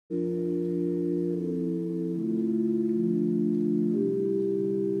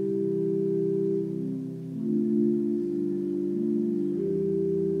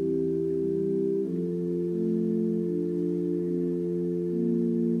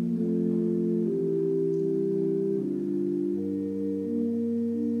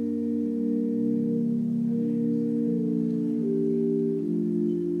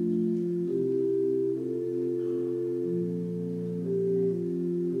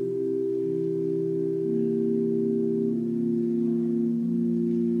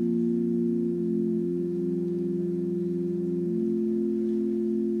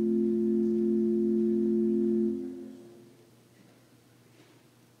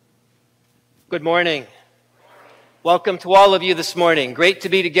Good morning. Welcome to all of you this morning. Great to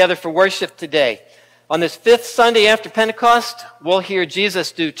be together for worship today. On this fifth Sunday after Pentecost, we'll hear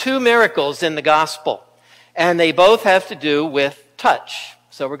Jesus do two miracles in the gospel, and they both have to do with touch.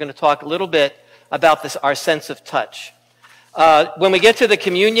 So we're going to talk a little bit about this, our sense of touch. When we get to the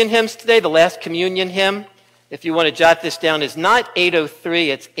communion hymns today, the last communion hymn, if you want to jot this down, is not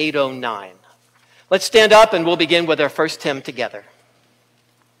 803, it's 809. Let's stand up and we'll begin with our first hymn together.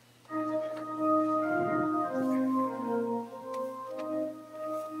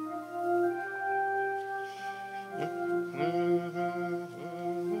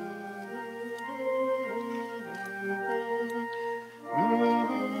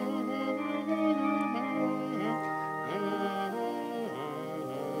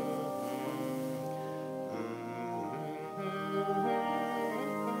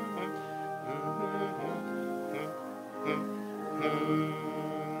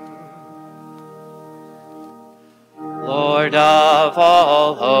 Lord of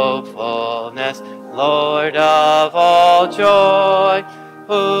all hopefulness, Lord of all joy,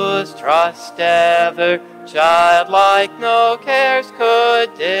 whose trust ever childlike no cares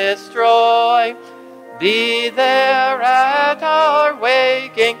could destroy, be there at our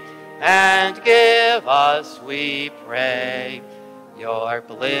waking, and give us, we pray, your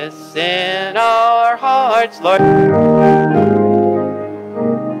bliss in our hearts, Lord.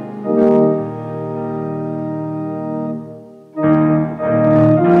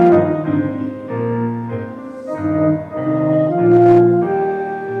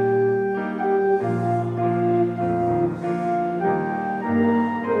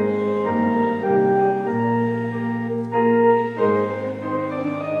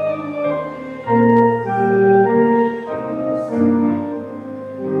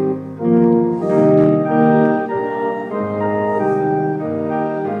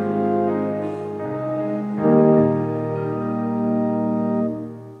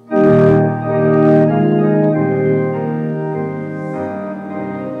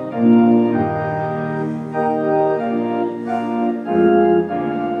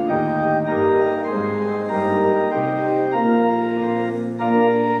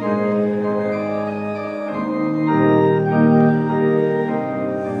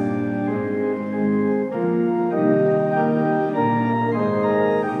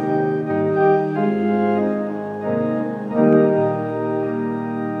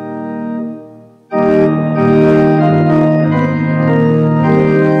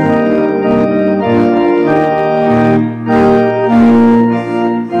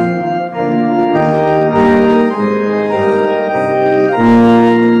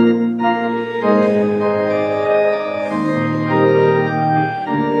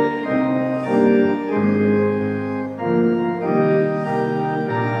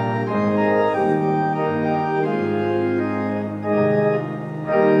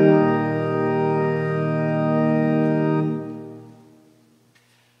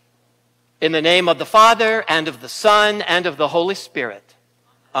 In the name of the Father, and of the Son, and of the Holy Spirit.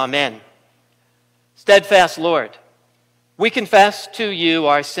 Amen. Steadfast Lord, we confess to you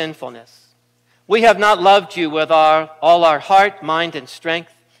our sinfulness. We have not loved you with all our heart, mind, and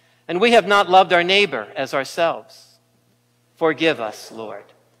strength, and we have not loved our neighbor as ourselves. Forgive us, Lord,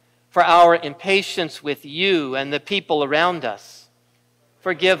 for our impatience with you and the people around us.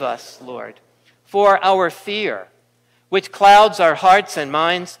 Forgive us, Lord, for our fear, which clouds our hearts and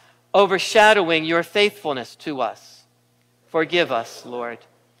minds, overshadowing your faithfulness to us. Forgive us, Lord,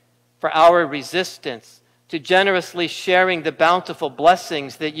 for our resistance to generously sharing the bountiful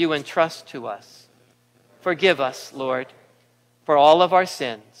blessings that you entrust to us. Forgive us, Lord, for all of our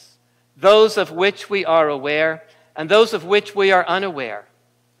sins, those of which we are aware and those of which we are unaware.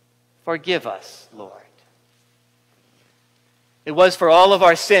 Forgive us, Lord. It was for all of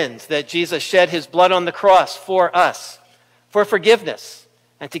our sins that Jesus shed his blood on the cross for us, for forgiveness,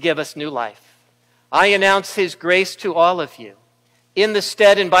 and to give us new life. I announce his grace to all of you. In the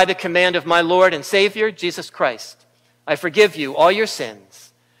stead and by the command of my Lord and Savior, Jesus Christ, I forgive you all your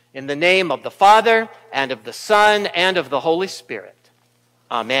sins. In the name of the Father, and of the Son, and of the Holy Spirit.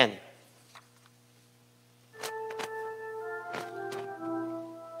 Amen.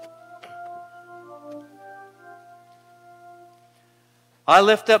 I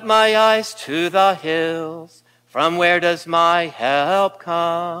lift up my eyes to the hills. From where does my help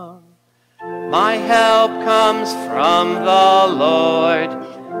come? My help comes from the Lord,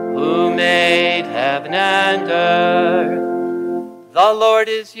 who made heaven and earth. The Lord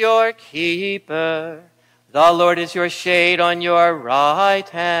is your keeper. The Lord is your shade on your right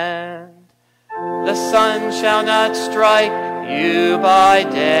hand. The sun shall not strike you by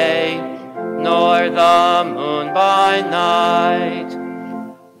day, nor the moon by night.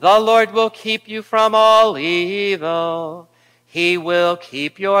 The Lord will keep you from all evil. He will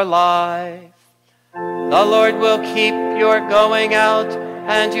keep your life. The Lord will keep your going out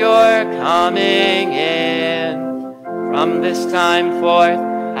and your coming in from this time forth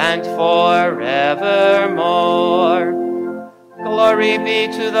and forevermore. Glory be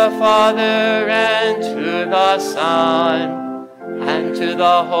to the Father, and to the Son, and to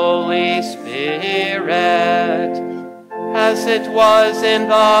the Holy Spirit, as it was in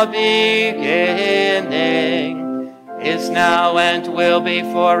the beginning, is now, and will be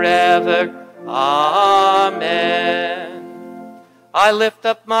forever. Amen. I lift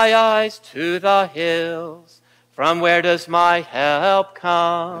up my eyes to the hills. From where does my help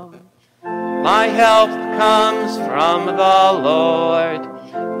come? My help comes from the Lord,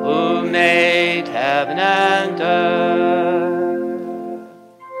 who made heaven and earth.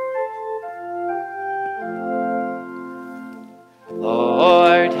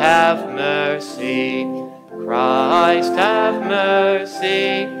 Lord, have mercy. Christ, have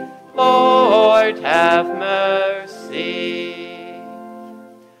mercy. Lord, have mercy.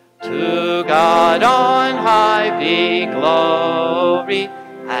 To God on high be glory,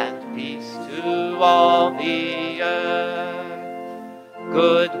 and peace to all the earth.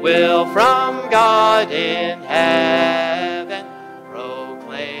 Goodwill from God in heaven,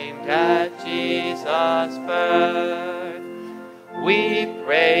 proclaimed at Jesus' birth. We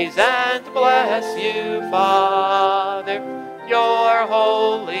praise and bless you, Father. Your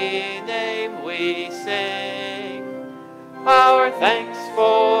holy name we sing. Our thanks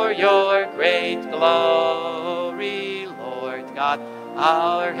for your great glory, Lord God,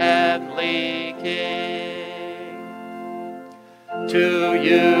 our heavenly King. To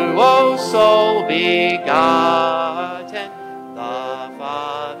you, O soul begotten, the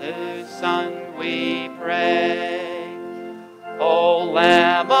Father's Son, we pray. O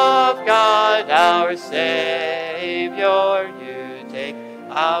Lamb of God, our Savior, you take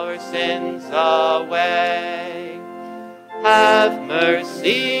our sins away. Have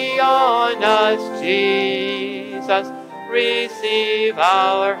mercy on us, Jesus. Receive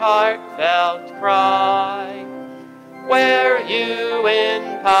our heartfelt cry. Where you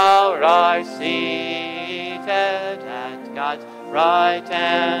in power are seated at God's right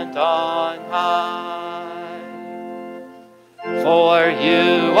hand on high. For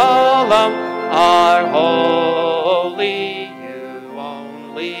you alone are holy, you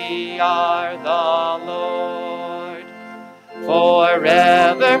only are the Lord.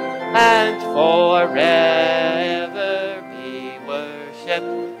 Forever and forever be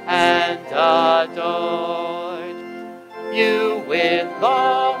worshipped and adored. You with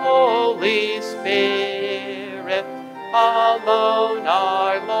the Holy Spirit alone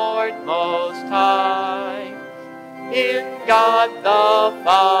are Lord Most High. In God the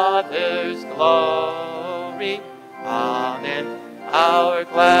Father's glory, amen, our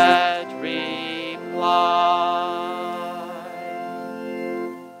glad reply.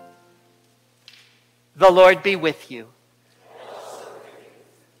 The Lord be with you.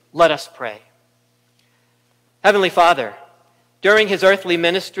 Let us pray. Heavenly Father, during his earthly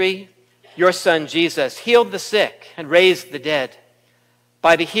ministry, your Son Jesus healed the sick and raised the dead.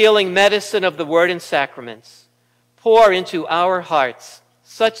 By the healing medicine of the Word and sacraments, pour into our hearts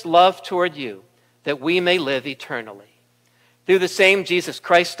such love toward you that we may live eternally. Through the same Jesus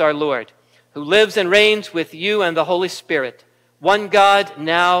Christ our Lord, who lives and reigns with you and the Holy Spirit, one God,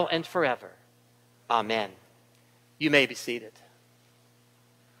 now and forever. Amen. You may be seated.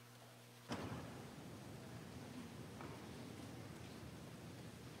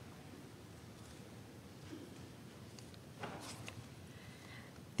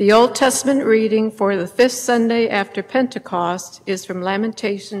 The Old Testament reading for the fifth Sunday after Pentecost is from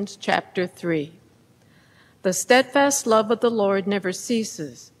Lamentations chapter 3. The steadfast love of the Lord never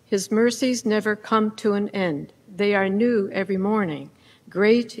ceases. His mercies never come to an end. They are new every morning.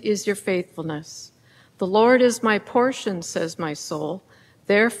 Great is your faithfulness. The Lord is my portion, says my soul.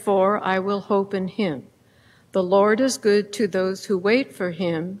 Therefore I will hope in him. The Lord is good to those who wait for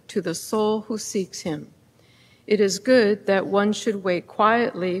him, to the soul who seeks him. It is good that one should wait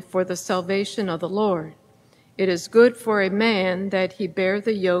quietly for the salvation of the Lord. It is good for a man that he bear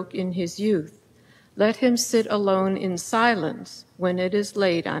the yoke in his youth. Let him sit alone in silence when it is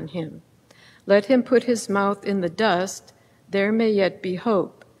laid on him. Let him put his mouth in the dust, there may yet be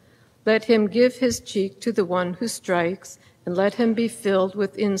hope. Let him give his cheek to the one who strikes, and let him be filled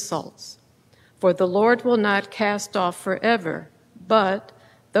with insults. For the Lord will not cast off forever, but,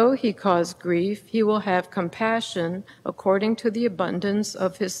 though he cause grief, he will have compassion according to the abundance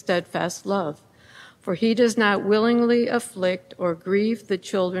of his steadfast love. For he does not willingly afflict or grieve the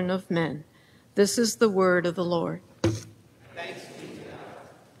children of men. This is the word of the Lord. Thanks be to God.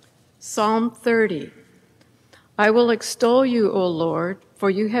 Psalm 30. I will extol you, O Lord, for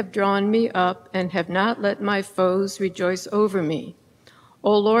you have drawn me up and have not let my foes rejoice over me.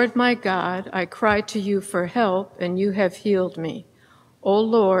 O Lord my God, I cry to you for help, and you have healed me. O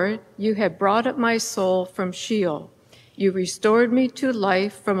Lord, you have brought up my soul from Sheol. You restored me to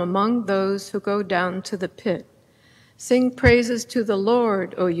life from among those who go down to the pit. Sing praises to the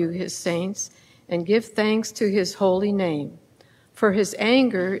Lord, O you his saints, and give thanks to his holy name. For his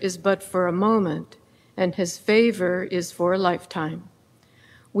anger is but for a moment, and his favor is for a lifetime.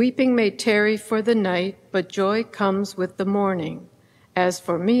 Weeping may tarry for the night, but joy comes with the morning. As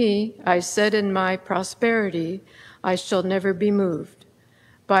for me, I said in my prosperity, I shall never be moved.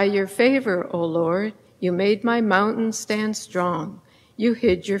 By your favor, O Lord, you made my mountain stand strong. You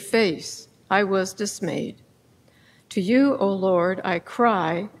hid your face. I was dismayed. To you, O Lord, I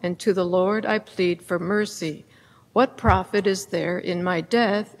cry, and to the Lord I plead for mercy. What profit is there in my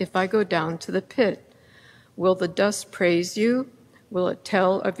death if I go down to the pit? Will the dust praise you? Will it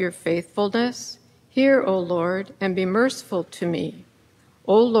tell of your faithfulness? Hear, O Lord, and be merciful to me.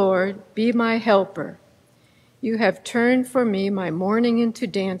 O Lord, be my helper. You have turned for me my mourning into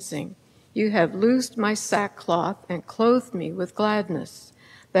dancing. You have loosed my sackcloth and clothed me with gladness,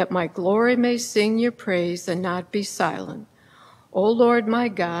 that my glory may sing your praise and not be silent. O Lord my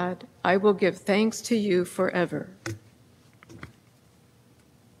God, I will give thanks to you forever.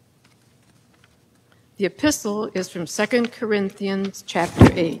 The epistle is from 2 Corinthians chapter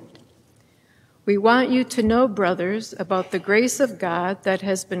 8. We want you to know, brothers, about the grace of God that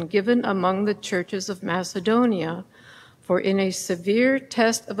has been given among the churches of Macedonia, for in a severe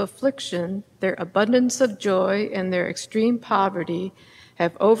test of affliction, their abundance of joy and their extreme poverty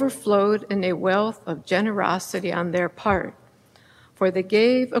have overflowed in a wealth of generosity on their part. For they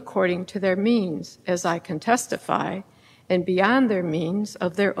gave according to their means, as I can testify, and beyond their means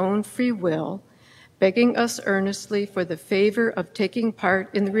of their own free will, begging us earnestly for the favor of taking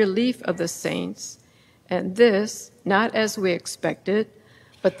part in the relief of the saints, and this, not as we expected,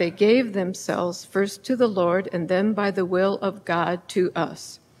 but they gave themselves first to the Lord and then by the will of God to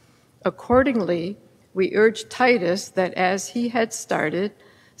us. Accordingly, we urge Titus that as he had started,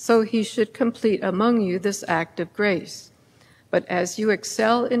 so he should complete among you this act of grace. But as you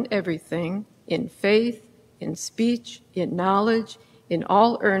excel in everything, in faith, in speech, in knowledge, in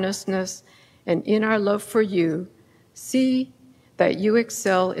all earnestness, and in our love for you, see that you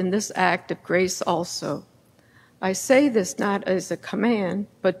excel in this act of grace also. I say this not as a command,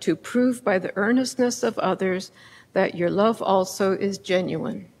 but to prove by the earnestness of others that your love also is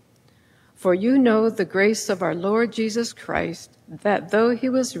genuine. For you know the grace of our Lord Jesus Christ, that though he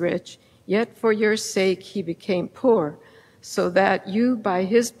was rich, yet for your sake he became poor, so that you by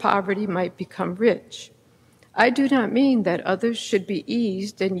his poverty might become rich. I do not mean that others should be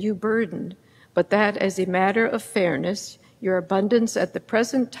eased and you burdened, but that as a matter of fairness, your abundance at the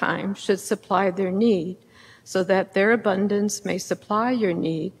present time should supply their need, so that their abundance may supply your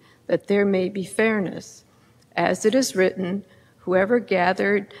need, that there may be fairness. As it is written, whoever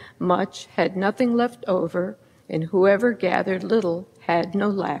gathered much had nothing left over, and whoever gathered little had no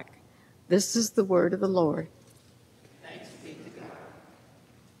lack. This is the word of the Lord. Thanks be to God.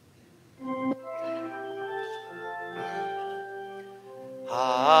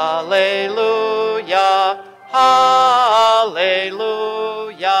 Hallelujah, hallelujah,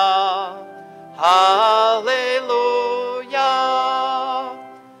 hallelujah.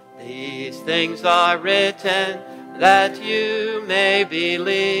 These things are written that you may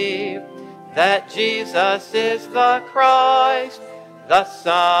believe that Jesus is the Christ, the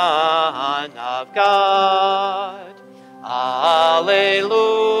Son of God.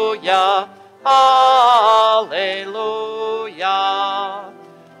 Alleluia, alleluia,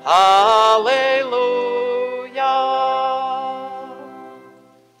 alleluia.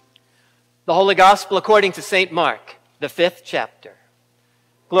 The Holy Gospel according to St. Mark, the 5th chapter.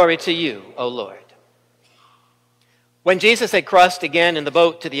 Glory to you, O Lord. When Jesus had crossed again in the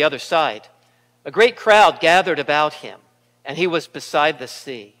boat to the other side, a great crowd gathered about him, and he was beside the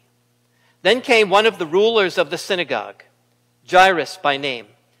sea. Then came one of the rulers of the synagogue, Jairus by name,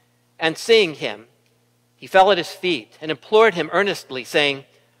 and seeing him, he fell at his feet and implored him earnestly, saying,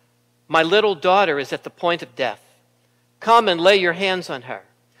 "My little daughter is at the point of death. Come and lay your hands on her,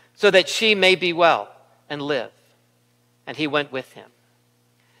 so that she may be well and live." And he went with him.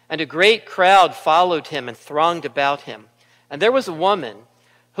 And a great crowd followed him and thronged about him. And there was a woman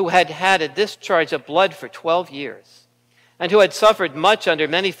who had had a discharge of blood for 12 years, and who had suffered much under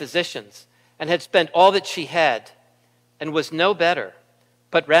many physicians, and had spent all that she had, and was no better,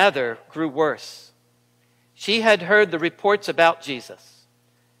 but rather grew worse. She had heard the reports about Jesus,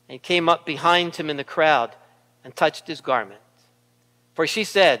 and came up behind him in the crowd and touched his garment. For she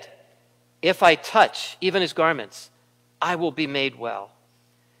said, "If I touch even his garments, I will be made well."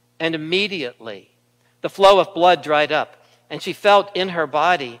 And immediately the flow of blood dried up, and she felt in her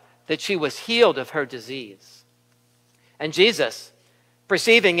body that she was healed of her disease. And Jesus,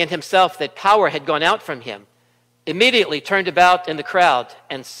 perceiving in himself that power had gone out from him, immediately turned about in the crowd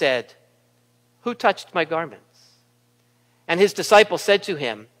and said, "Who touched my garments?" And his disciples said to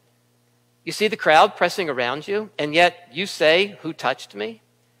him, "You see the crowd pressing around you, and yet you say, 'Who touched me?'"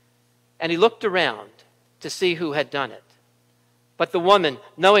 And he looked around to see who had done it. But the woman,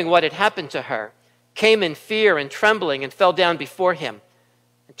 knowing what had happened to her, came in fear and trembling and fell down before him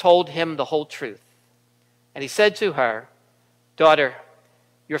and told him the whole truth. And he said to her, "Daughter,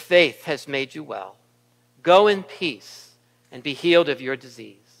 your faith has made you well. Go in peace and be healed of your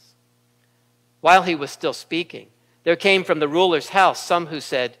disease." While he was still speaking, there came from the ruler's house some who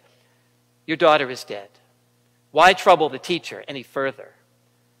said, "Your daughter is dead. Why trouble the teacher any further?"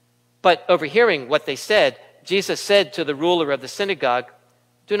 But overhearing what they said, Jesus said to the ruler of the synagogue,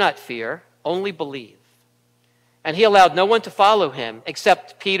 "Do not fear, only believe." And he allowed no one to follow him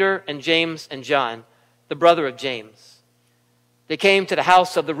except Peter and James and John, the brother of James. They came to the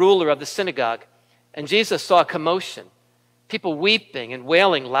house of the ruler of the synagogue, and Jesus saw a commotion, people weeping and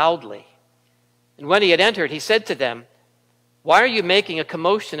wailing loudly. And when he had entered, he said to them, "Why are you making a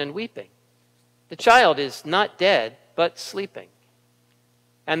commotion and weeping? The child is not dead, but sleeping."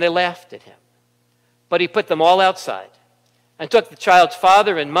 And they laughed at him. But he put them all outside, and took the child's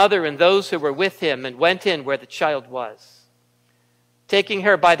father and mother and those who were with him, and went in where the child was. Taking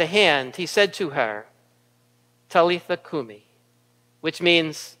her by the hand, he said to her, "Talitha cumi," which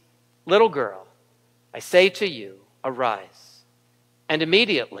means, "Little girl, I say to you, arise." And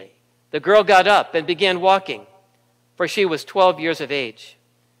immediately the girl got up and began walking, for she was 12 years of age.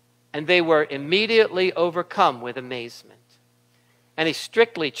 And they were immediately overcome with amazement. And he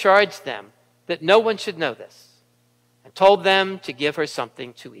strictly charged them that no one should know this, and told them to give her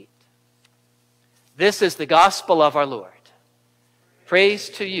something to eat. This is the gospel of our Lord. Praise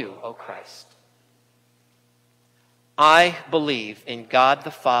to you, O Christ. I believe in God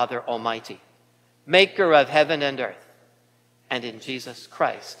the Father Almighty, maker of heaven and earth, and in Jesus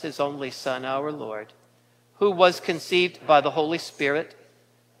Christ, his only Son, our Lord, who was conceived by the Holy Spirit,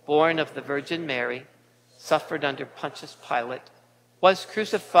 born of the Virgin Mary, suffered under Pontius Pilate, was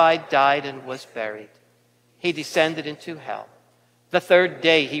crucified, died, and was buried. He descended into hell. The third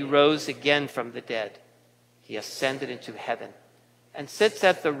day he rose again from the dead. He ascended into heaven and sits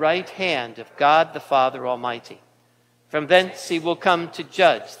at the right hand of God the Father Almighty. From thence he will come to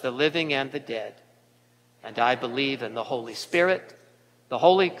judge the living and the dead. And I believe in the Holy Spirit, the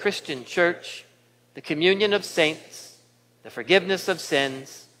holy Christian church, the communion of saints, the forgiveness of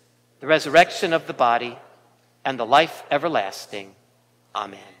sins, the resurrection of the body, and the life everlasting.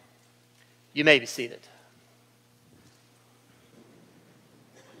 Amen. You may be seated.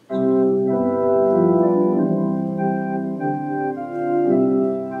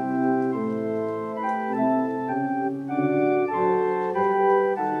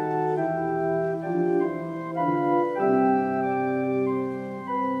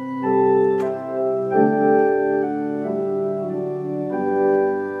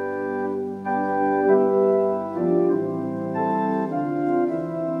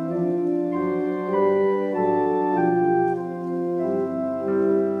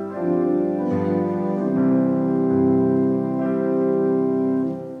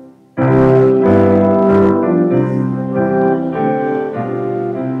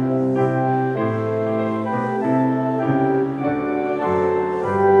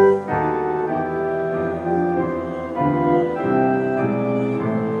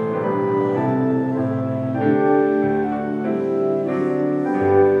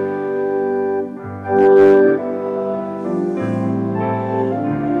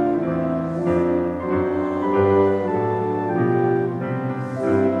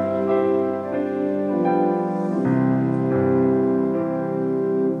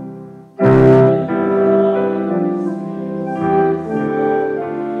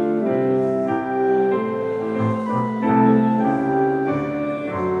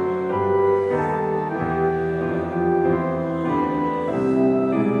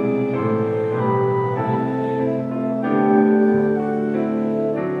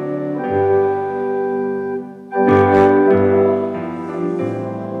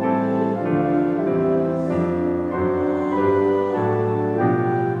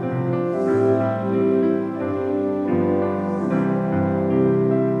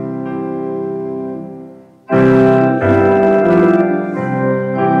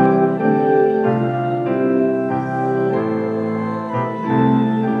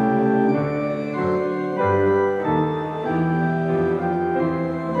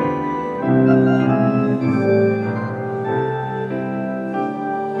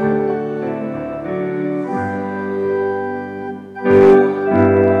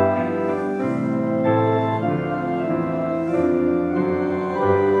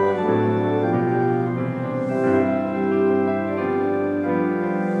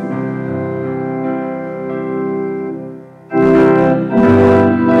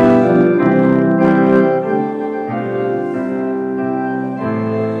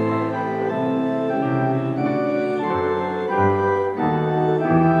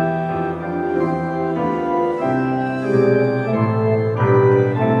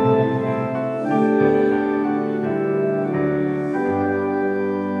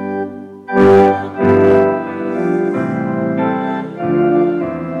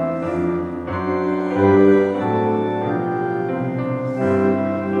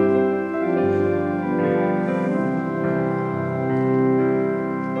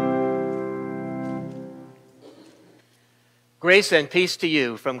 Grace and peace to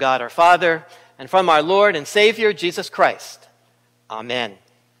you from God our Father and from our Lord and Savior, Jesus Christ. Amen.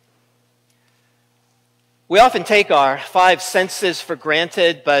 We often take our five senses for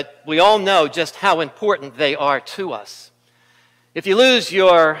granted, but we all know just how important they are to us. If you lose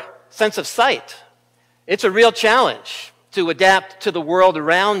your sense of sight, it's a real challenge to adapt to the world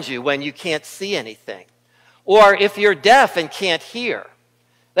around you when you can't see anything. Or if you're deaf and can't hear,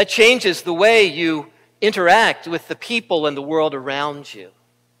 that changes the way you interact with the people and the world around you.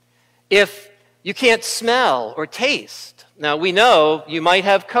 If you can't smell or taste, now we know you might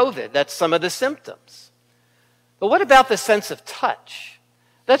have COVID. That's some of the symptoms. But what about the sense of touch?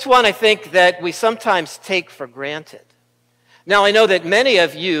 That's one I think that we sometimes take for granted. Now I know that many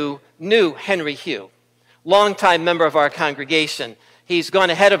of you knew Henry Hugh, longtime member of our congregation. He's gone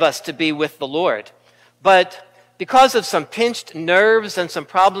ahead of us to be with the Lord. But because of some pinched nerves and some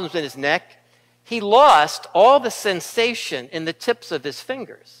problems in his neck, he lost all the sensation in the tips of his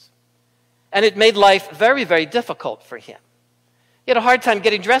fingers. And it made life very, very difficult for him. He had a hard time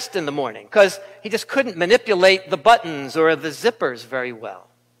getting dressed in the morning because he just couldn't manipulate the buttons or the zippers very well.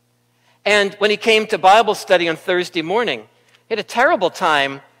 And when he came to Bible study on Thursday morning, he had a terrible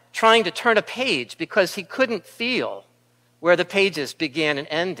time trying to turn a page because he couldn't feel where the pages began and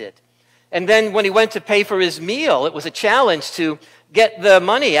ended. And then when he went to pay for his meal, it was a challenge to get the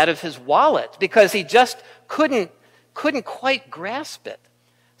money out of his wallet because he just couldn't quite grasp it.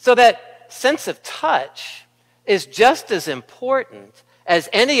 So that sense of touch is just as important as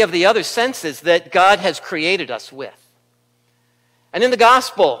any of the other senses that God has created us with. And in the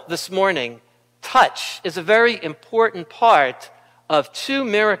gospel this morning, touch is a very important part of two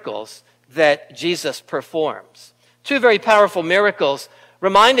miracles that Jesus performs. Two very powerful miracles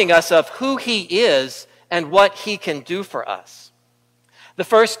reminding us of who he is and what he can do for us. The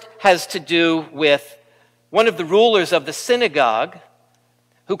first has to do with one of the rulers of the synagogue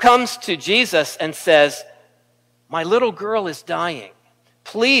who comes to Jesus and says, "My little girl is dying.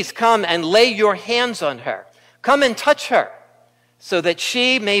 Please come and lay your hands on her. Come and touch her so that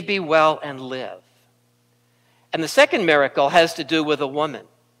she may be well and live." And the second miracle has to do with a woman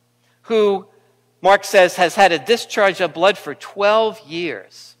who, Mark says, has had a discharge of blood for 12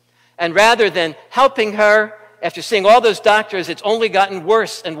 years. And rather than helping her, after seeing all those doctors, it's only gotten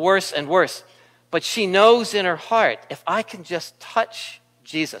worse and worse and worse. But she knows in her heart, if I can just touch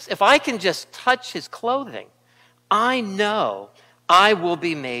Jesus, if I can just touch his clothing, I know I will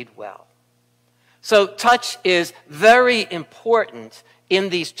be made well. So touch is very important in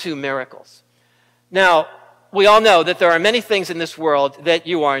these two miracles. Now, we all know that there are many things in this world that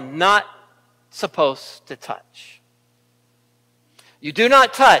you are not supposed to touch. You do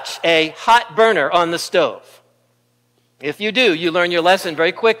not touch a hot burner on the stove. If you do, you learn your lesson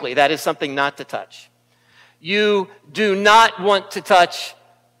very quickly. That is something not to touch. You do not want to touch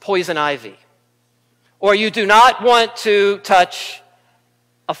poison ivy. Or you do not want to touch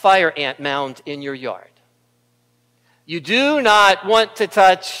a fire ant mound in your yard. You do not want to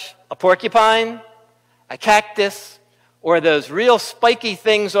touch a porcupine, a cactus, or those real spiky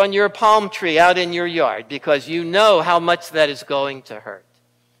things on your palm tree out in your yard because you know how much that is going to hurt.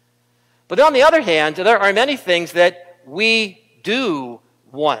 But on the other hand, there are many things that we do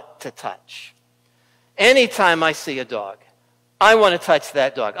want to touch. Anytime I see a dog, I want to touch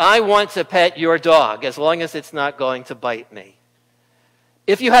that dog. I want to pet your dog as long as it's not going to bite me.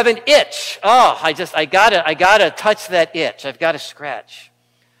 If you have an itch, I gotta touch that itch. I've got to scratch.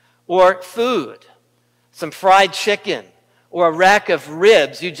 Or food, some fried chicken, or a rack of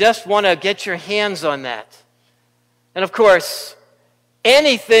ribs. You just want to get your hands on that. And of course,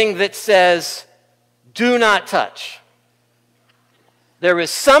 anything that says, do not touch. There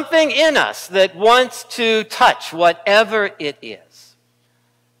is something in us that wants to touch whatever it is.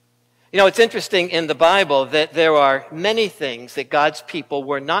 You know, it's interesting in the Bible that there are many things that God's people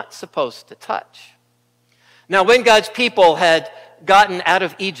were not supposed to touch. Now, when God's people had gotten out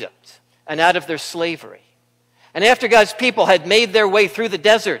of Egypt and out of their slavery, and after God's people had made their way through the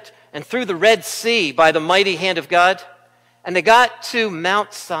desert and through the Red Sea by the mighty hand of God, and they got to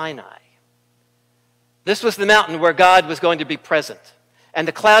Mount Sinai. This was the mountain where God was going to be present. And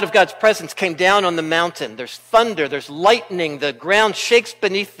the cloud of God's presence came down on the mountain. There's thunder, there's lightning, the ground shakes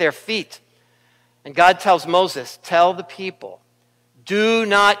beneath their feet. And God tells Moses, tell the people, do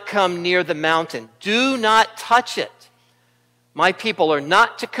not come near the mountain. Do not touch it. My people are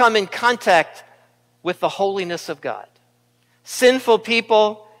not to come in contact with the holiness of God. Sinful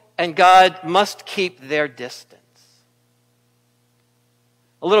people and God must keep their distance.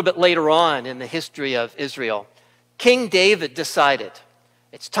 A little bit later on in the history of Israel, King David decided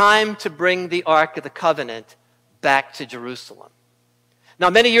it's time to bring the Ark of the Covenant back to Jerusalem. Now,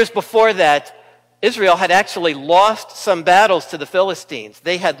 many years before that, Israel had actually lost some battles to the Philistines.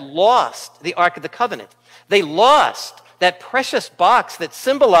 They had lost the Ark of the Covenant. They lost that precious box that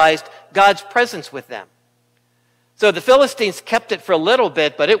symbolized God's presence with them. So the Philistines kept it for a little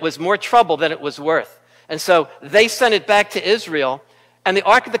bit, but it was more trouble than it was worth. And so they sent it back to Israel, and the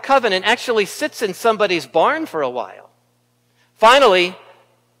Ark of the Covenant actually sits in somebody's barn for a while. Finally,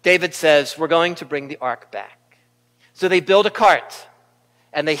 David says, we're going to bring the Ark back. So they build a cart,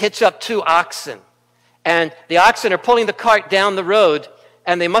 and they hitch up 2 oxen. And the oxen are pulling the cart down the road,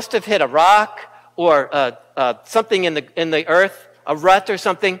 and they must have hit a rock or something in the earth, a rut or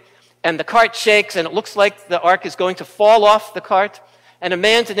something, and the cart shakes, and it looks like the ark is going to fall off the cart, and a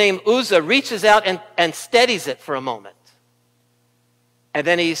man named Uzzah reaches out and steadies it for a moment. And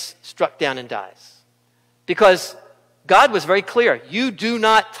then he's struck down and dies. Because God was very clear, you do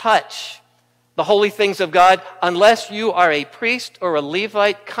not touch the holy things of God unless you are a priest or a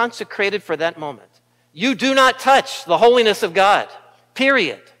Levite consecrated for that moment. You do not touch the holiness of God,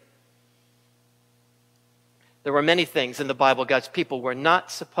 period. There were many things in the Bible God's people were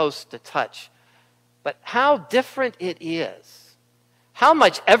not supposed to touch. But how different it is. How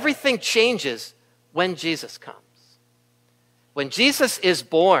much everything changes when Jesus comes. When Jesus is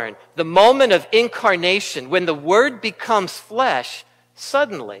born, the moment of incarnation, when the Word becomes flesh,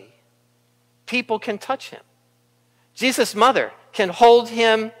 suddenly people can touch him. Jesus' mother can hold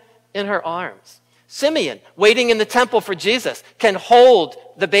him in her arms. Simeon, waiting in the temple for Jesus, can hold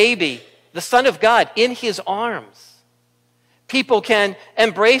the baby, the Son of God, in his arms. People can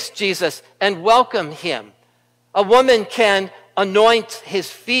embrace Jesus and welcome him. A woman can anoint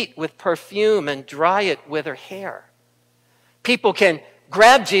his feet with perfume and dry it with her hair. People can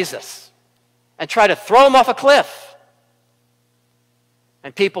grab Jesus and try to throw him off a cliff.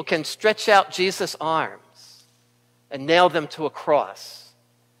 And people can stretch out Jesus' arms and nail them to a cross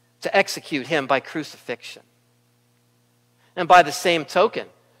to execute him by crucifixion. And by the same token,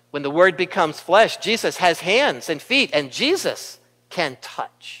 when the Word becomes flesh, Jesus has hands and feet, and Jesus can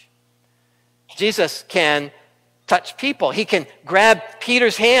touch. Jesus can touch people. He can grab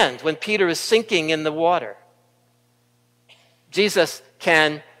Peter's hand when Peter is sinking in the water. Jesus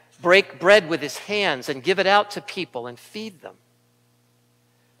can break bread with his hands and give it out to people and feed them.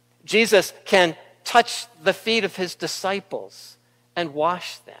 Jesus can touch the feet of his disciples and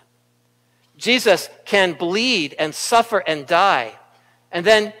wash them. Jesus can bleed and suffer and die, and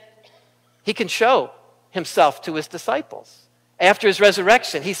then he can show himself to his disciples. After his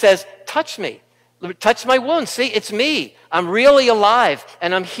resurrection, he says, touch me, touch my wounds. See, it's me. I'm really alive,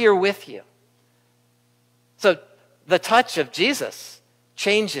 and I'm here with you. So the touch of Jesus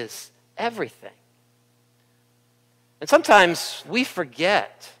changes everything. And sometimes we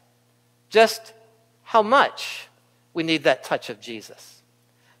forget just how much we need that touch of Jesus.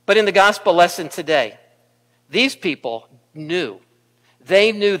 But in the gospel lesson today, these people knew.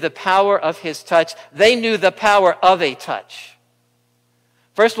 They knew the power of his touch. They knew the power of a touch.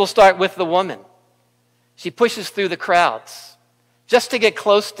 First, we'll start with the woman. She pushes through the crowds just to get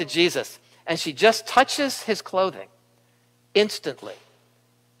close to Jesus, and she just touches his clothing. Instantly,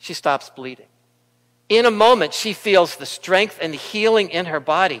 she stops bleeding. In a moment, she feels the strength and the healing in her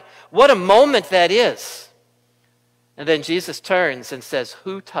body. What a moment that is. And then Jesus turns and says,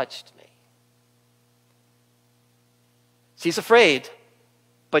 who touched me? She's afraid,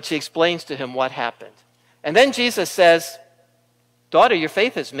 but she explains to him what happened. And then Jesus says, daughter, your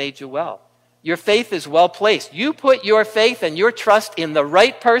faith has made you well. Your faith is well placed. You put your faith and your trust in the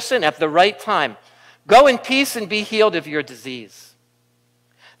right person at the right time. Go in peace and be healed of your disease.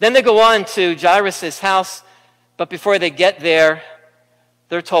 Then they go on to Jairus' house, but before they get there,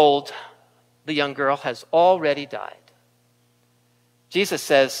 they're told the young girl has already died. Jesus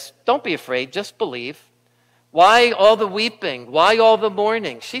says, don't be afraid, just believe. Why all the weeping? Why all the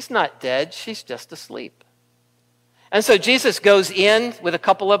mourning? She's not dead, she's just asleep. And so Jesus goes in with a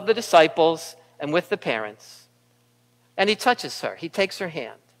couple of the disciples and with the parents, and he touches her. He takes her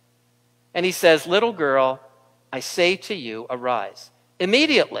hand, and he says, little girl, I say to you, arise.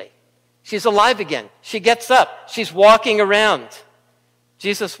 Immediately, she's alive again. She gets up. She's walking around.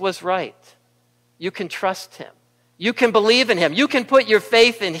 Jesus was right. You can trust him. You can believe in him. You can put your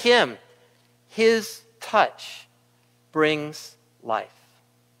faith in him. His touch brings life.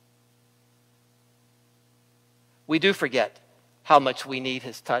 We do forget how much we need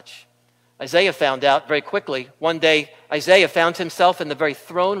his touch. Isaiah found out very quickly. One day, Isaiah found himself in the very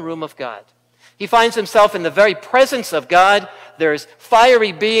throne room of God. He finds himself in the very presence of God. There's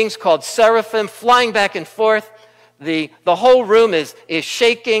fiery beings called seraphim flying back and forth. The whole room is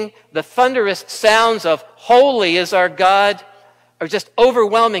shaking. The thunderous sounds of holy is our God are just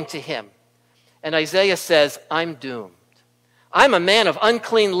overwhelming to him. And Isaiah says, I'm doomed. I'm a man of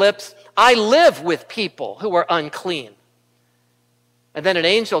unclean lips. I live with people who are unclean. And then an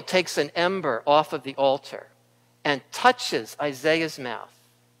angel takes an ember off of the altar and touches Isaiah's mouth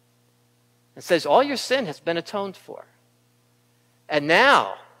and says, all your sin has been atoned for. And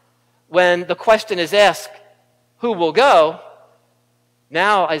now, when the question is asked, who will go?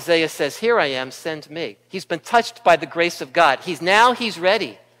 Now Isaiah says, here I am, send me. He's been touched by the grace of God. He's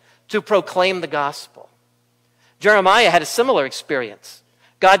ready to proclaim the gospel. Jeremiah had a similar experience.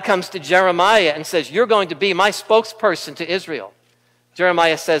 God comes to Jeremiah and says, you're going to be my spokesperson to Israel.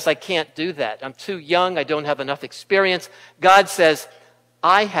 Jeremiah says, I can't do that. I'm too young. I don't have enough experience. God says,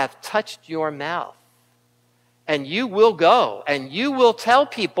 I have touched your mouth, and you will go, and you will tell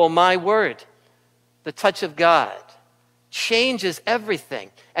people my word. The touch of God changes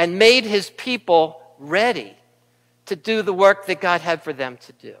everything and made his people ready to do the work that God had for them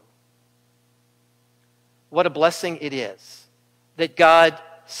to do. What a blessing it is that God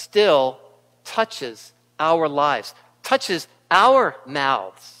still touches our lives, touches our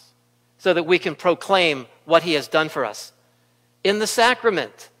mouths, so that we can proclaim what he has done for us. In the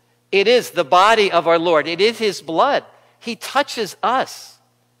sacrament, it is the body of our Lord. It is his blood. He touches us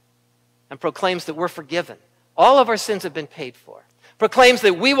and proclaims that we're forgiven. All of our sins have been paid for. Proclaims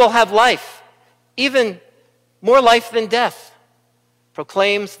that we will have life, even more life than death.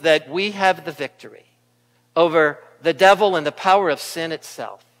 Proclaims that we have the victory over the devil and the power of sin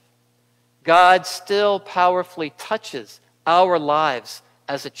itself. God still powerfully touches our lives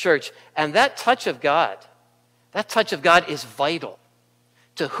as a church. And that touch of God is vital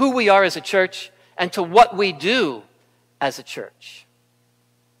to who we are as a church and to what we do as a church.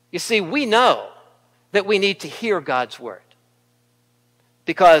 You see, we know that we need to hear God's word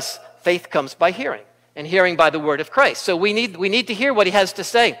because faith comes by hearing, and hearing by the word of Christ. So we need to hear what he has to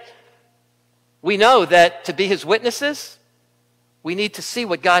say. We know that to be his witnesses, we need to see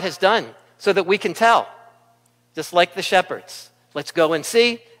what God has done so that we can tell. Just like the shepherds. Let's go and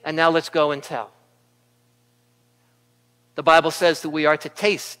see, and now let's go and tell. The Bible says that we are to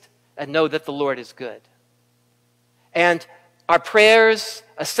taste and know that the Lord is good. And our prayers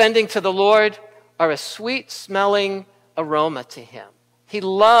ascending to the Lord are a sweet-smelling aroma to him. He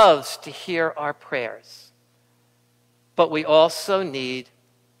loves to hear our prayers. But we also need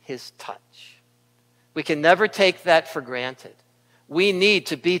his touch. We can never take that for granted. We need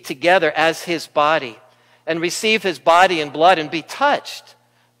to be together as his body and receive his body and blood and be touched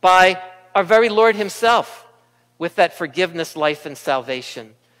by our very Lord himself with that forgiveness, life, and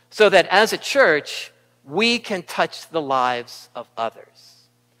salvation, so that as a church, we can touch the lives of others.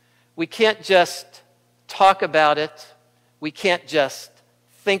 We can't just talk about it. We can't just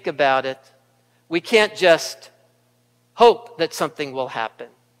think about it. We can't just hope that something will happen.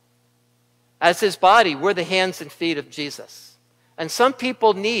 As his body, we're the hands and feet of Jesus. And some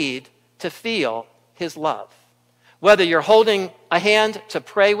people need to feel his love. Whether you're holding a hand to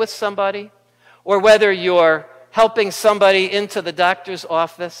pray with somebody, or whether you're helping somebody into the doctor's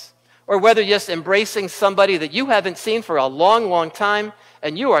office, or whether you're just embracing somebody that you haven't seen for a long, long time,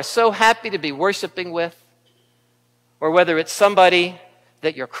 and you are so happy to be worshiping with, or whether it's somebody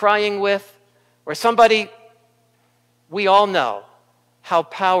that you're crying with, or somebody, we all know how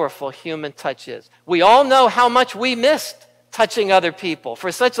powerful human touch is. We all know how much we missed touching other people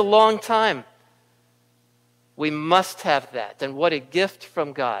for such a long time. We must have that. And what a gift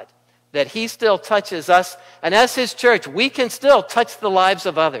from God that he still touches us. And as his church, we can still touch the lives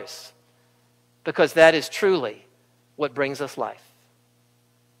of others because that is truly what brings us life.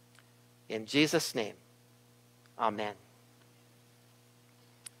 In Jesus' name, amen.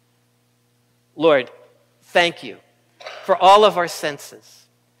 Lord, thank you for all of our senses.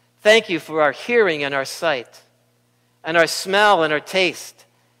 Thank you for our hearing and our sight, and our smell and our taste,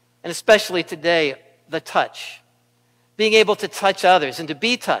 and especially today, the touch. Being able to touch others and to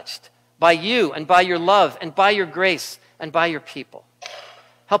be touched by you and by your love and by your grace and by your people.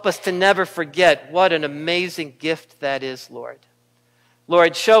 Help us to never forget what an amazing gift that is, Lord.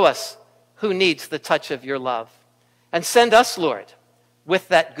 Lord, show us who needs the touch of your love, and send us, Lord, with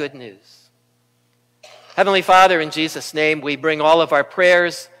that good news. Heavenly Father, in Jesus' name, we bring all of our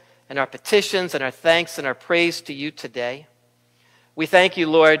prayers and our petitions and our thanks and our praise to you today. We thank you,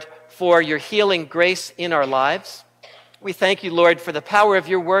 Lord, for your healing grace in our lives. We thank you, Lord, for the power of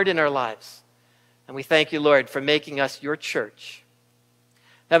your word in our lives. And we thank you, Lord, for making us your church.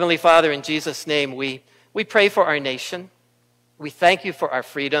 Heavenly Father, in Jesus' name, we pray for our nation. We thank you for our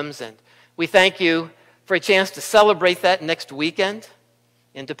freedoms, and we thank you for a chance to celebrate that next weekend,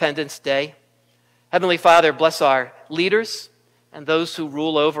 Independence Day. Heavenly Father, bless our leaders and those who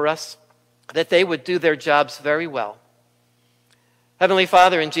rule over us, that they would do their jobs very well. Heavenly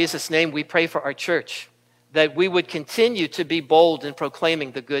Father, in Jesus' name, we pray for our church, that we would continue to be bold in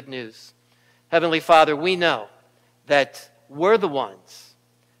proclaiming the good news. Heavenly Father, we know that we're the ones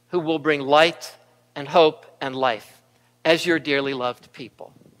who will bring light and hope and life as your dearly loved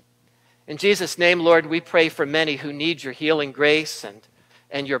people. In Jesus' name, Lord, we pray for many who need your healing grace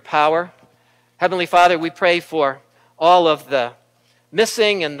and your power. Heavenly Father, we pray for all of the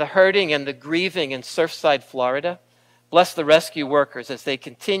missing and the hurting and the grieving in Surfside, Florida. Bless the rescue workers as they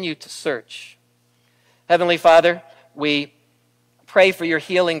continue to search. Heavenly Father, we pray for your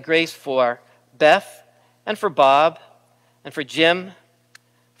healing grace for Beth and for Bob and for Jim,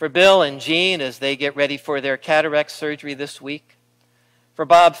 for Bill and Jean as they get ready for their cataract surgery this week. For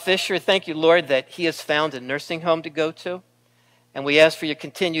Bob Fisher, thank you, Lord, that he has found a nursing home to go to. And we ask for your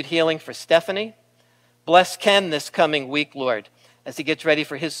continued healing for Stephanie. Bless Ken this coming week, Lord, as he gets ready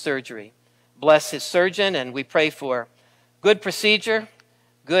for his surgery. Bless his surgeon, and we pray for good procedure,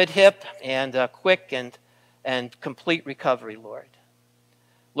 good hip, and quick and complete recovery, Lord.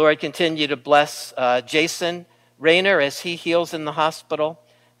 Lord, continue to bless Jason Rayner as he heals in the hospital.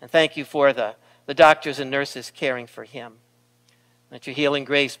 And thank you for the doctors and nurses caring for him. Let your healing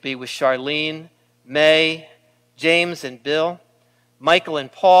grace be with Charlene, May, James and Bill, Michael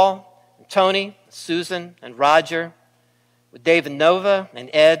and Paul, and Tony, Susan and Roger, with Dave and Nova and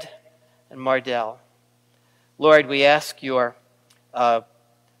Ed and Mardell. Lord, we ask your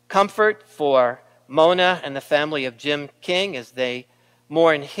comfort for Mona and the family of Jim King as they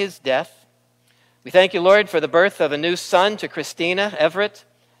mourn his death. We thank you, Lord, for the birth of a new son to Christina Everett,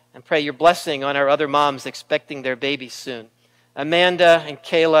 and pray your blessing on our other moms expecting their babies soon, Amanda and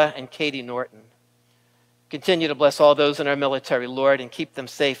Kayla and Katie Norton. Continue to bless all those in our military, Lord, and keep them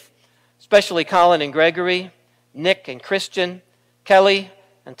safe, especially Colin and Gregory, Nick and Christian, Kelly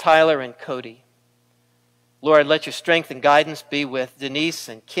and Tyler and Cody. Lord, let your strength and guidance be with Denise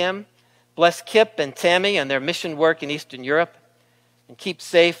and Kim. Bless Kip and Tammy and their mission work in Eastern Europe, and keep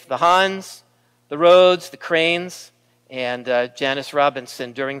safe the Hans, the Rhodes, the Cranes, and Janice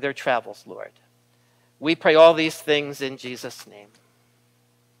Robinson during their travels, Lord. We pray all these things in Jesus' name.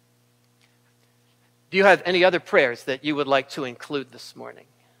 Do you have any other prayers that you would like to include this morning?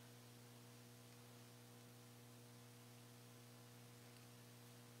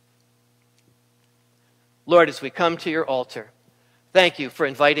 Lord, as we come to your altar, thank you for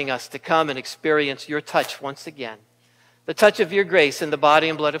inviting us to come and experience your touch once again, the touch of your grace in the body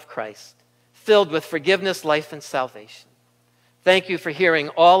and blood of Christ, filled with forgiveness, life, and salvation. Thank you for hearing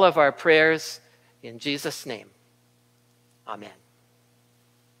all of our prayers in Jesus' name. Amen.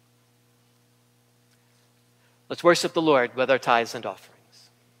 Let's worship the Lord with our tithes and offerings.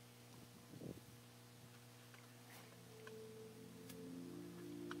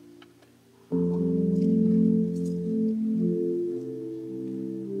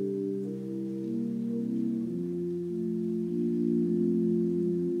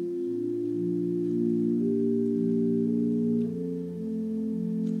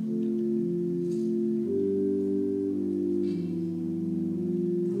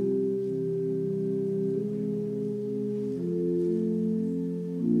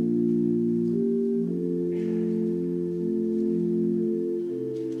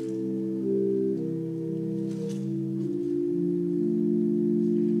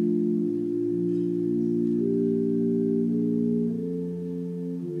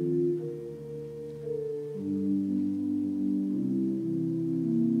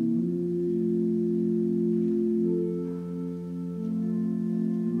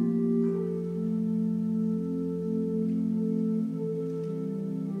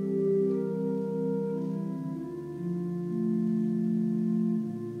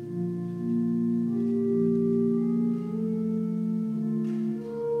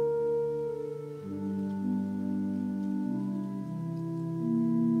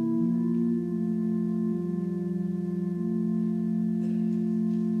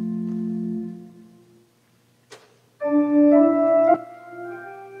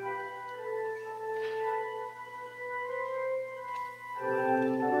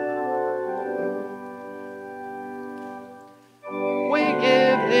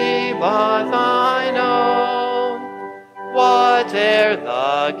 but thine own, whate'er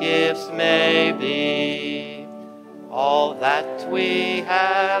the gifts may be. All that we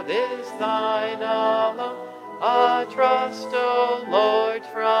have is thine alone, a trust, O Lord,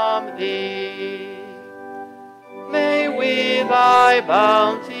 from thee. May we thy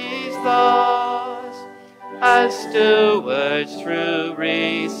bounties thus as stewards true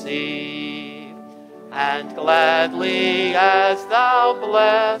receive, and gladly as thou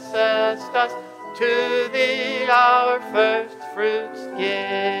blessest us, to thee our first fruits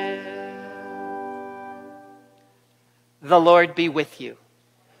give. The Lord be with you.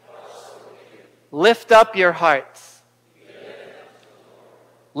 Lift up your hearts.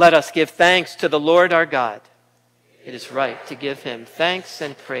 Let us give thanks to the Lord our God. It is right to give him thanks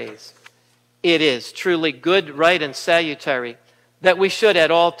and praise. It is truly good, right, and salutary that we should at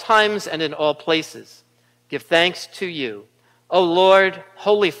all times and in all places give thanks to you, O Lord,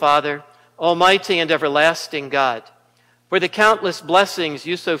 Holy Father, Almighty and everlasting God, for the countless blessings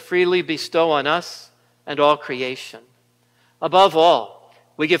you so freely bestow on us and all creation. Above all,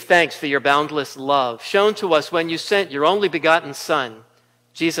 we give thanks for your boundless love shown to us when you sent your only begotten Son,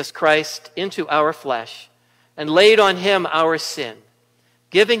 Jesus Christ, into our flesh and laid on him our sin,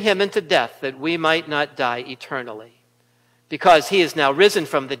 giving him into death that we might not die eternally. Because he is now risen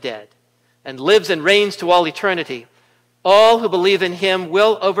from the dead and lives and reigns to all eternity, all who believe in him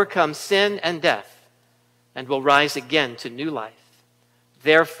will overcome sin and death and will rise again to new life.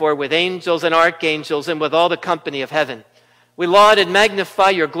 Therefore, with angels and archangels and with all the company of heaven, we laud and magnify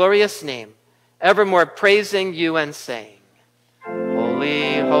your glorious name, evermore praising you and saying,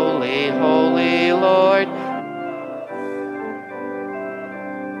 Holy, holy, holy Lord,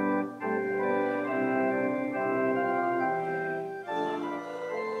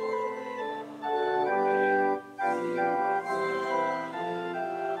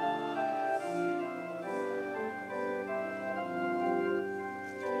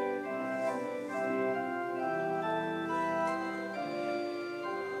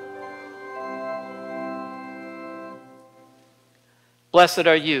 blessed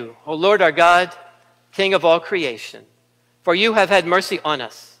are you, O Lord our God, King of all creation, for you have had mercy on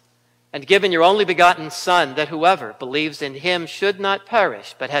us and given your only begotten Son, that whoever believes in him should not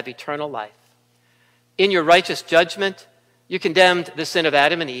perish but have eternal life. In your righteous judgment, you condemned the sin of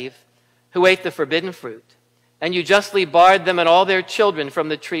Adam and Eve, who ate the forbidden fruit, and you justly barred them and all their children from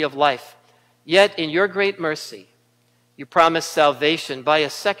the tree of life. Yet in your great mercy, you promised salvation by a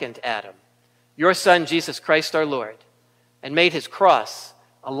second Adam, your Son, Jesus Christ our Lord, and made his cross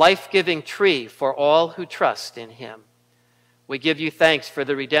a life-giving tree for all who trust in him. We give you thanks for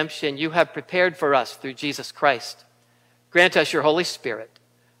the redemption you have prepared for us through Jesus Christ. Grant us your Holy Spirit,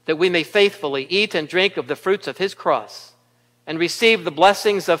 that we may faithfully eat and drink of the fruits of his cross and receive the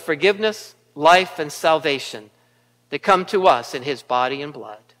blessings of forgiveness, life, and salvation that come to us in his body and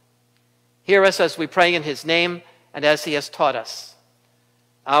blood. Hear us as we pray in his name and as he has taught us.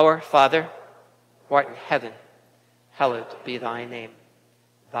 Our Father, who art in heaven, hallowed be thy name.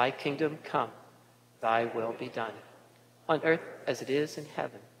 Thy kingdom come, thy will be done, on earth as it is in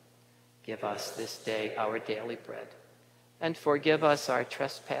heaven. Give us this day our daily bread, and forgive us our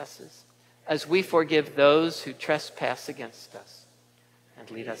trespasses, as we forgive those who trespass against us.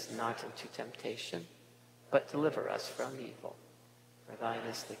 And lead us not into temptation, but deliver us from evil. For thine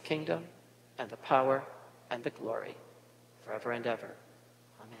is the kingdom, and the power, and the glory, forever and ever.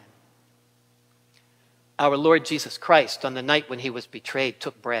 Our Lord Jesus Christ, on the night when he was betrayed,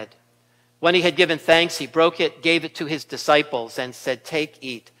 took bread. When he had given thanks, he broke it, gave it to his disciples, and said, Take,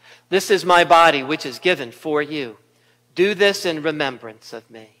 eat. This is my body, which is given for you. Do this in remembrance of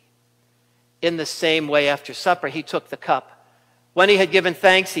me. In the same way, after supper, he took the cup. When he had given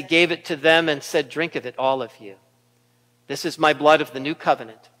thanks, he gave it to them and said, Drink of it, all of you. This is my blood of the new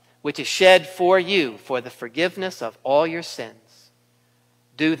covenant, which is shed for you for the forgiveness of all your sins.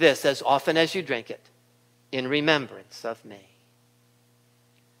 Do this as often as you drink it, in remembrance of me.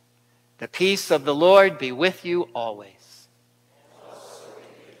 The peace of the Lord be with you always.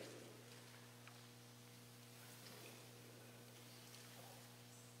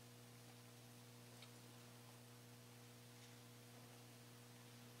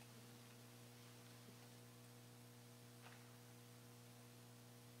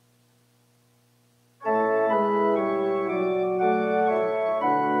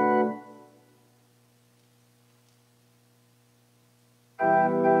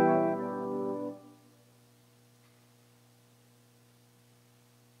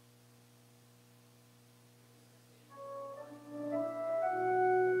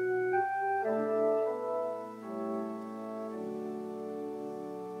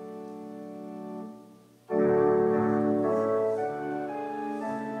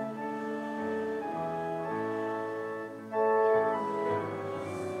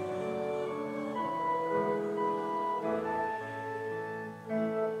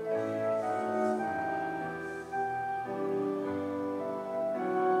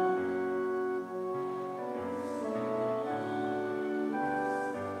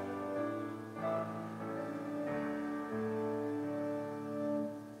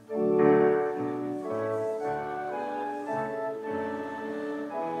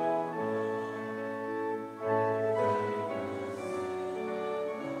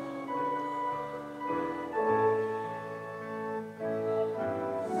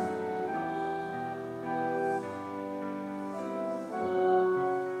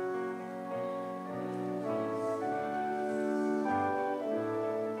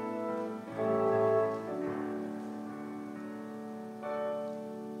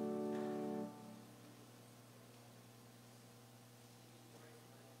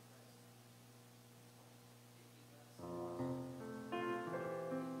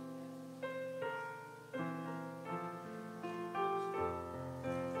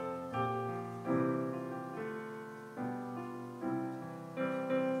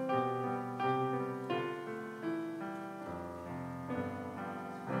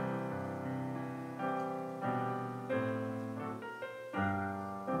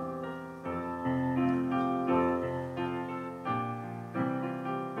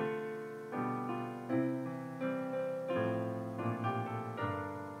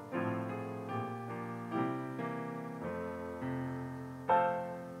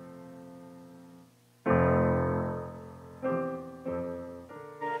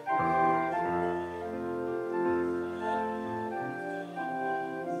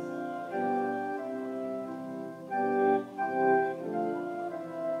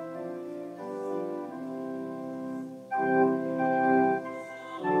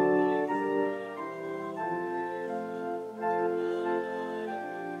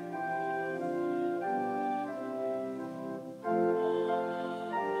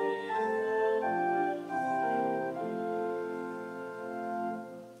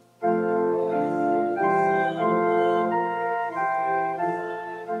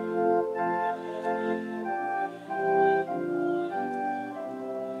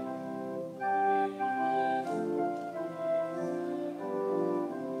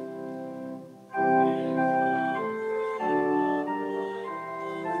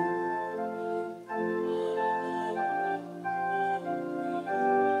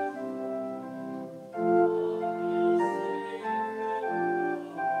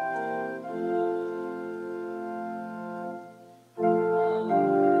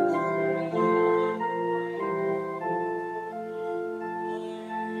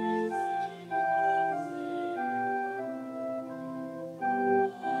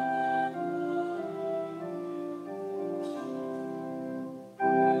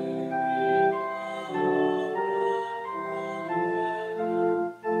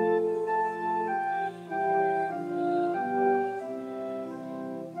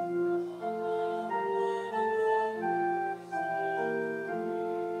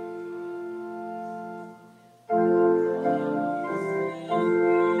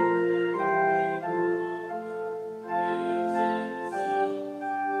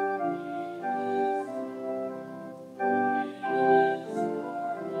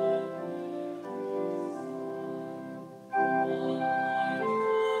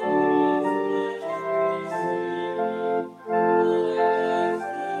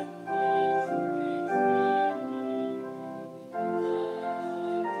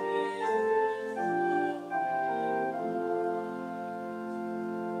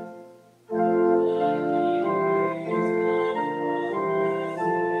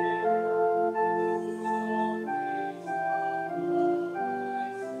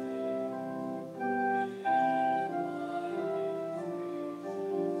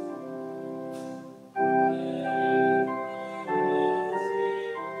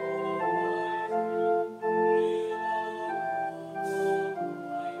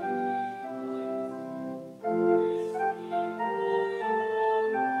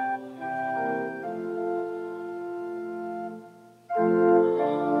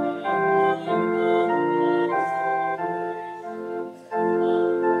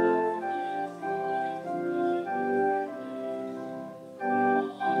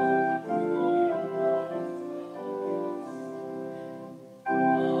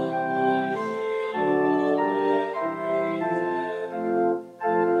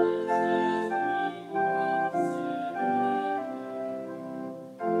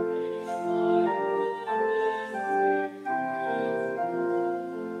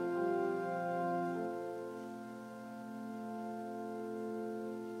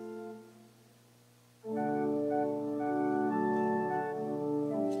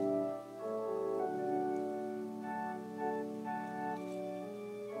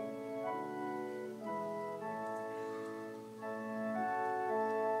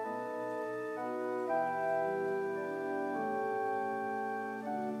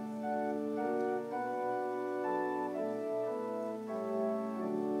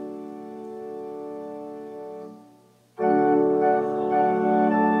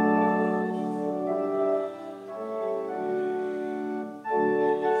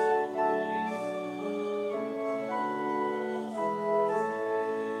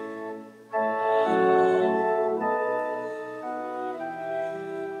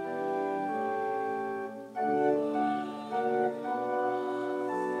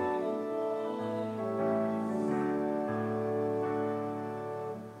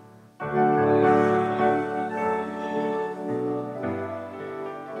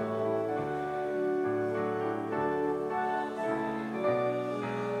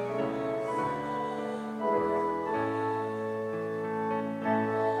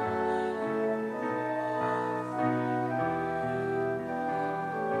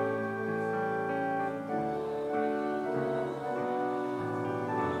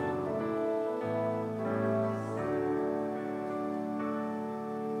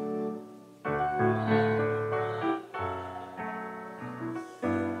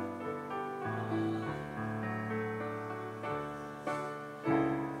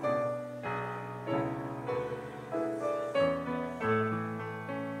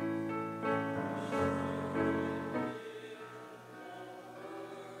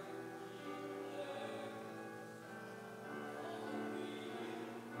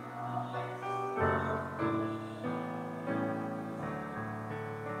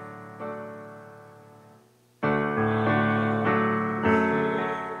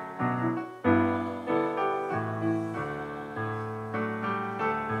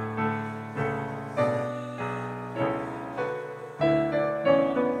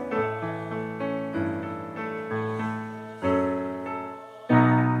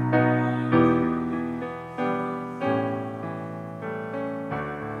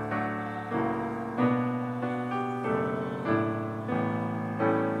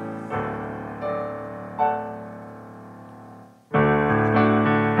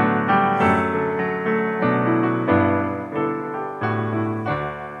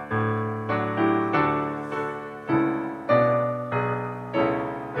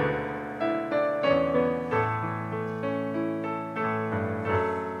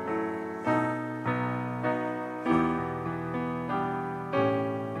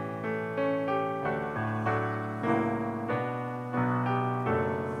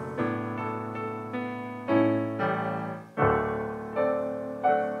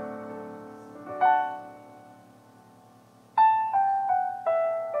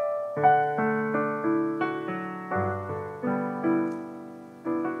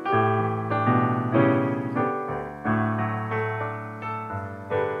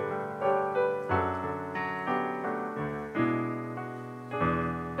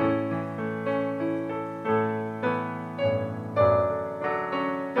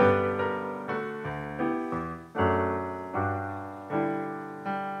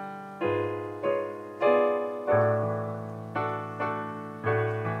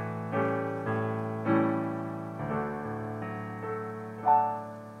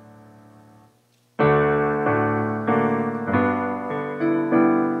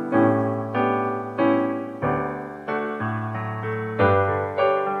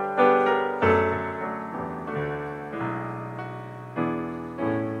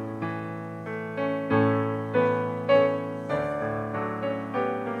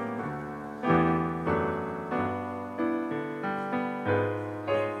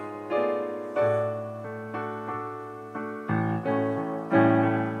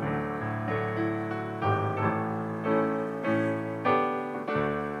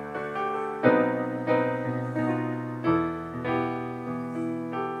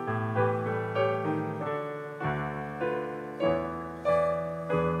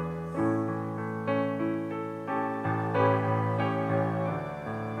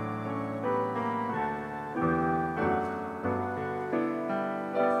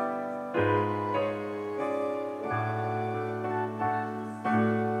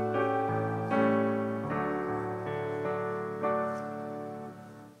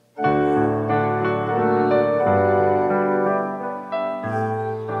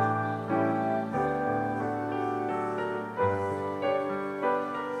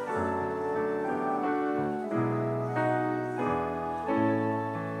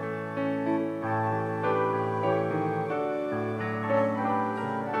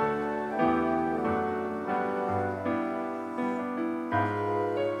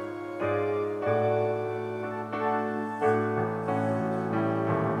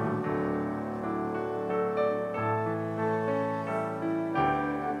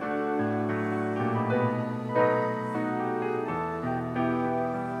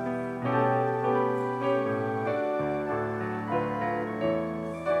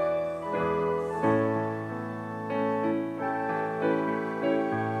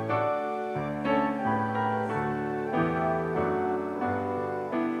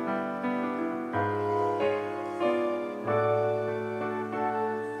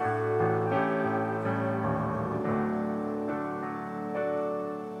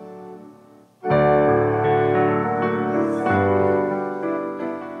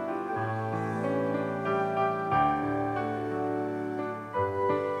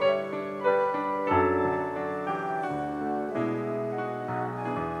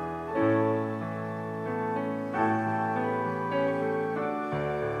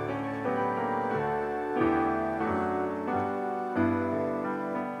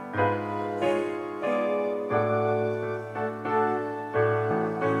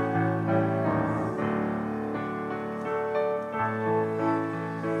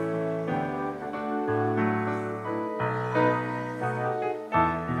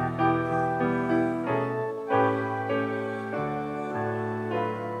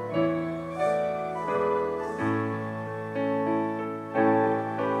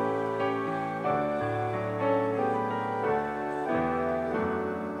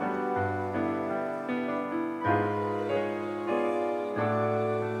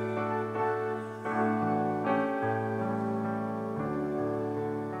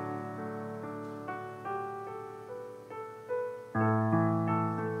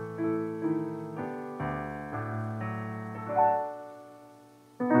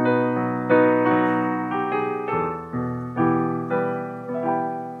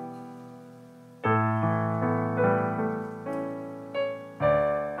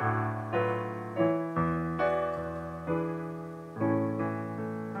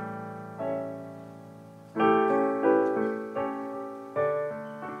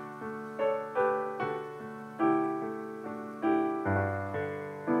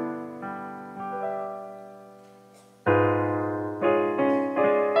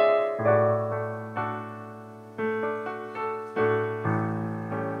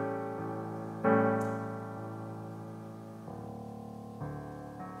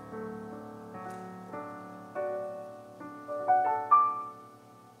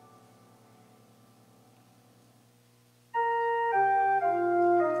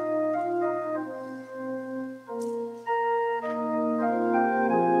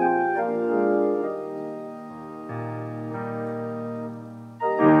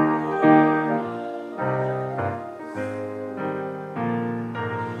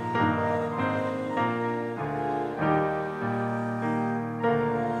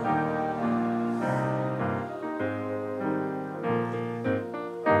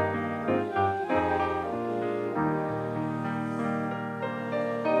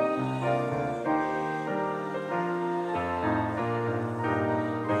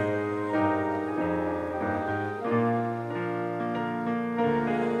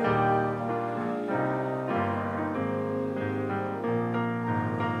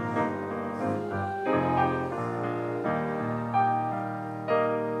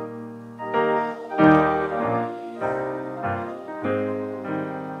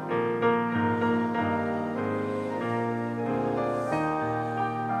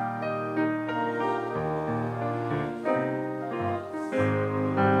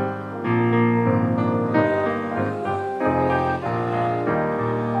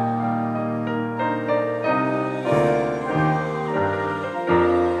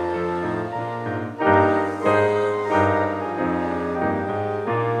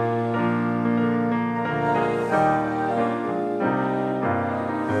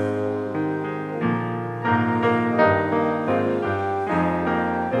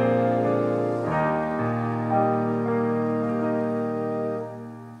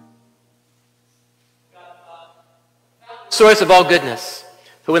 source of all goodness,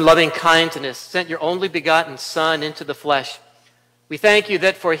 who in loving kindness sent your only begotten Son into the flesh, we thank you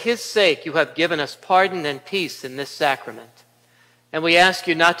that for his sake you have given us pardon and peace in this sacrament. And we ask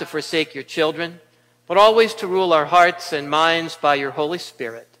you not to forsake your children, but always to rule our hearts and minds by your Holy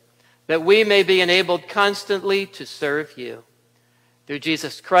Spirit, that we may be enabled constantly to serve you. Through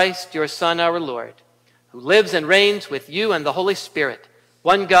Jesus Christ, your Son, our Lord, who lives and reigns with you and the Holy Spirit,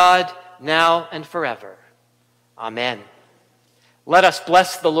 one God, now and forever. Amen. Let us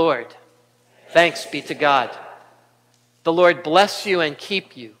bless the Lord. Thanks be to God. The Lord bless you and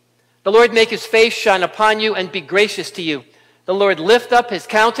keep you. The Lord make his face shine upon you and be gracious to you. The Lord lift up his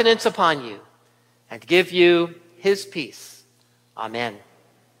countenance upon you and give you his peace. Amen.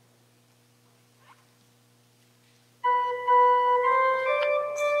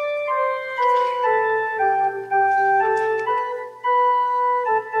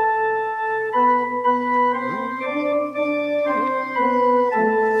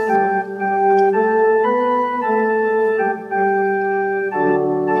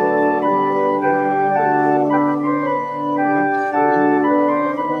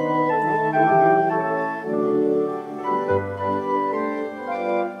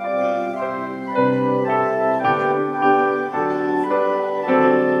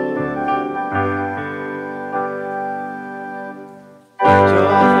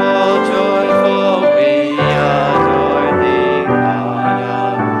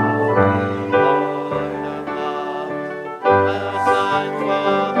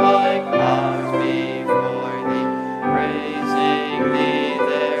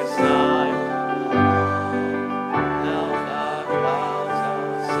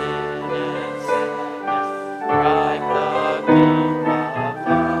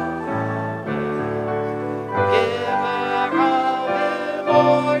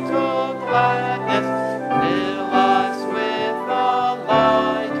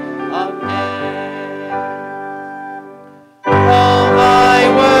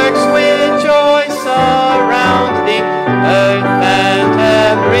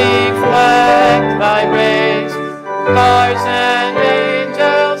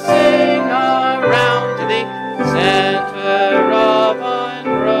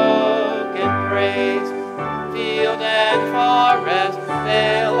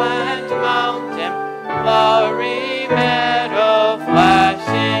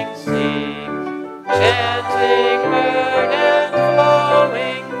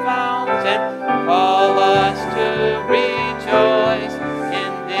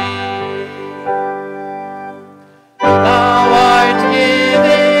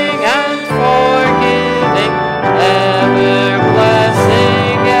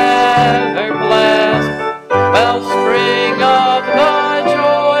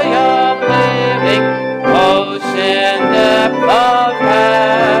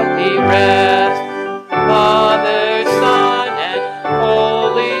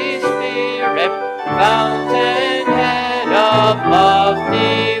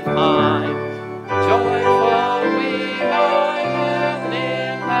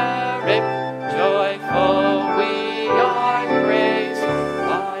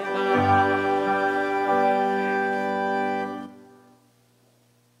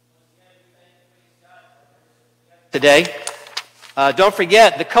 Today. Don't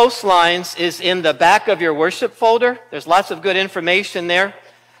forget, the Coastlines is in the back of your worship folder. There's lots of good information there.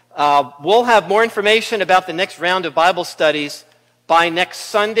 We'll have more information about the next round of Bible studies by next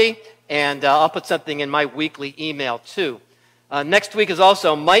Sunday, and I'll put something in my weekly email too. Next week is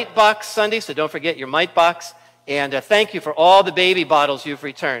also Mite Box Sunday, so don't forget your Mite Box. And thank you for all the baby bottles you've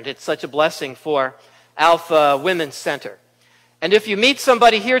returned. It's such a blessing for Alpha Women's Center. And if you meet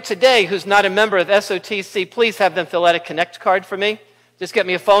somebody here today who's not a member of SOTC, please have them fill out a Connect card for me. Just get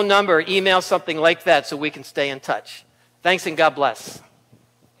me a phone number or email, something like that, so we can stay in touch. Thanks and God bless.